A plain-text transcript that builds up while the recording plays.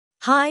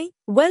Hi,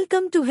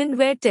 welcome to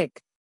Hindware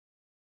Tech.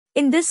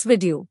 In this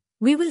video,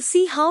 we will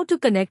see how to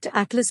connect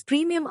Achelous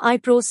Premium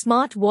ipro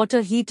smart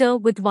water heater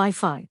with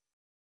Wi-Fi.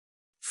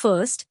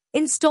 First,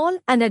 install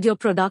and add your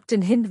product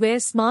in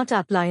Hindware Smart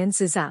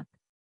Appliances app.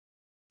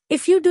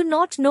 If you do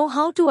not know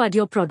how to add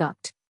your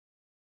product,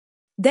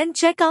 then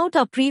check out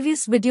our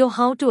previous video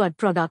how to add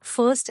product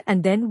first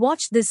and then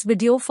watch this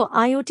video for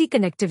IoT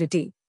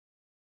connectivity.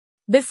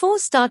 Before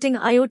starting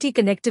IoT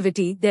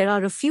connectivity, there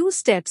are a few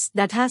steps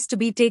that has to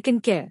be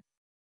taken care.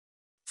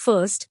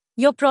 First,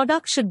 your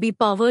product should be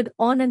powered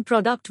on and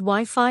product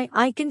Wi-Fi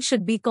icon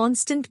should be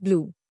constant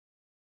blue.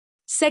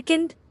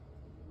 Second,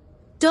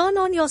 turn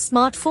on your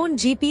smartphone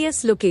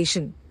GPS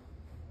location.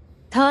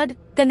 Third,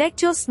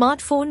 connect your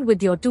smartphone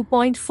with your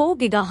 2.4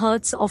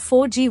 GHz or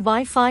 4G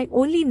Wi-Fi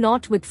only,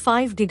 not with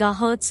 5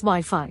 GHz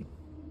Wi-Fi.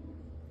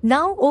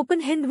 Now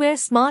open Hindware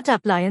Smart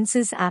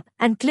Appliances app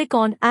and click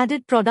on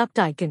Added Product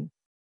icon.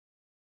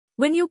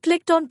 When you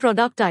clicked on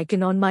product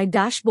icon on my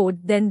dashboard,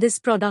 then this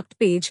product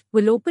page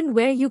will open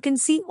where you can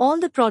see all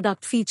the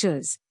product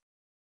features.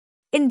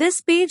 In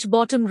this page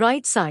bottom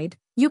right side,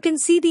 you can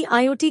see the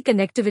IoT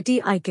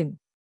connectivity icon.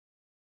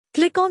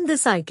 Click on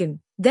this icon,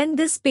 then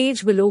this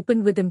page will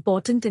open with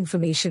important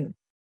information.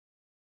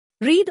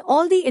 Read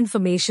all the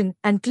information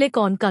and click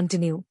on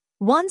continue.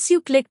 Once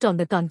you clicked on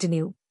the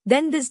continue,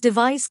 then this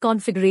device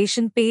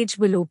configuration page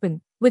will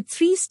open with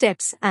 3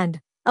 steps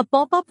and a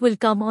pop-up will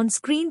come on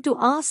screen to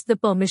ask the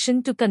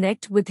permission to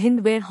connect with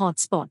Hindware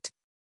hotspot.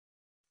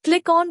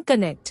 Click on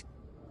Connect.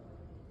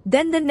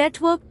 Then the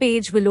network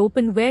page will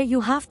open where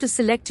you have to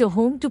select your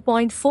home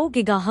 2.4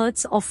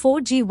 GHz or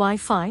 4G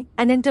Wi-Fi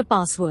and enter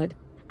password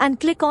and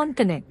click on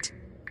Connect.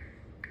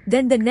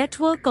 Then the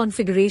network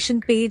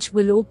configuration page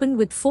will open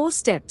with 4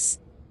 steps.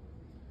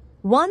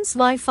 Once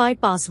Wi-Fi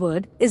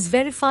password is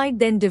verified,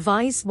 then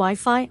device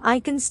Wi-Fi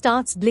icon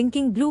starts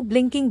blinking blue,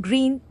 blinking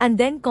green and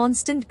then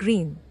constant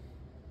green.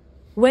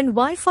 When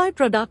Wi-Fi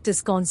product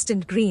is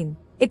constant green,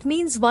 it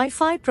means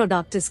Wi-Fi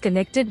product is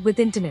connected with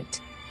internet.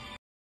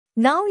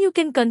 Now you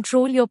can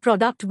control your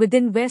product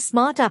within where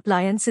smart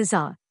appliances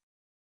are.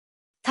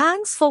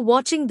 Thanks for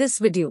watching this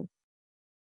video.